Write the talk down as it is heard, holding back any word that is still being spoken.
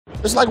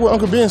It's like what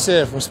Uncle Ben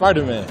said from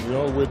Spider-Man. You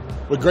know,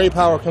 with great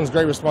power comes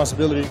great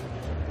responsibility,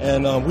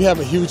 and we have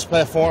a huge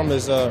platform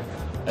as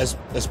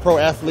pro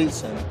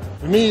athletes. And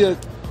for me,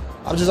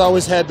 I've just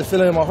always had the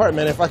feeling in my heart,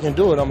 man. If I can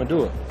do it, I'm gonna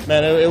do it.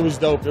 Man, it was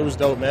dope. It was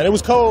dope, man. It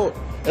was cold.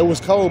 It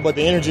was cold, but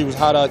the energy was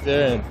hot out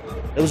there, and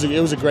it was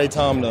a great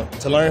time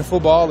to learn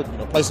football, you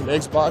know, play some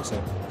Xbox,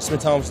 and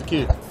spend time with the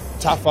kids.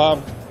 Top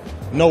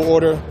 5, no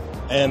order,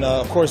 and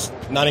of course,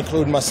 not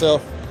including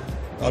myself.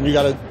 You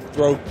got to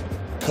throw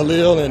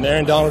Khalil and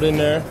Aaron Donald in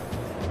there.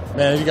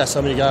 Man, you got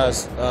so many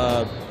guys.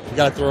 You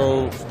got to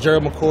throw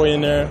Gerald McCoy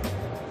in there.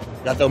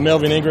 You got to throw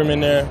Melvin Ingram in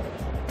there.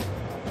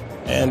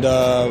 And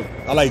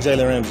I like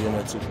Jalen Ramsey in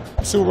there too.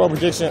 Super Bowl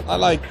prediction,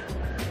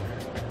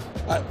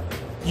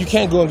 you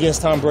can't go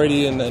against Tom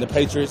Brady and the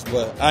Patriots,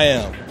 but I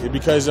am.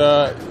 Because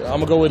I'm going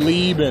to go with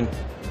Lieb and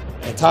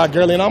Todd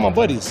Gurley and all my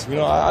buddies. You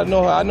know, I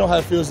know how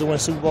it feels to win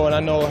Super Bowl, and I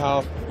know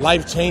how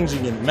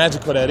life-changing and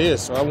magical that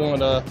is. So I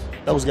want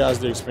those guys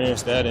to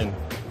experience that. And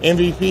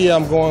MVP,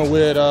 I'm going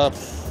with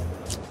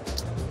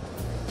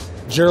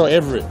Gerald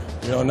Everett.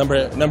 You know,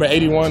 number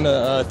 81,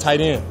 tight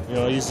end. You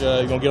know, he's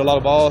going to get a lot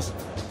of balls.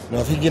 You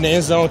know, if he can get in the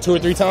end zone 2 or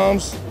 3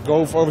 times,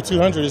 go for over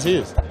 200 is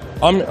his.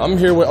 I'm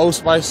here with Old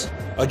Spice,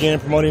 again,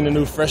 promoting the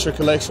new Fresher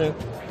collection.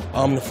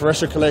 The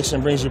Fresher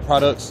collection brings you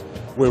products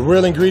with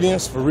real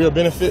ingredients for real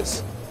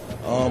benefits,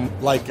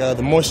 like the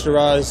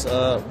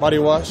moisturized body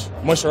wash.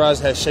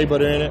 Moisturized has shea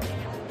butter in it,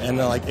 and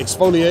like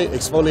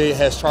Exfoliate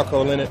has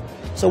charcoal in it.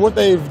 So what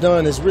they've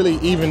done is really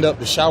evened up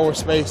the shower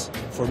space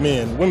for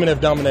men. Women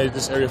have dominated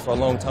this area for a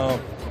long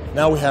time.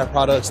 Now we have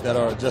products that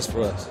are just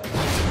for us.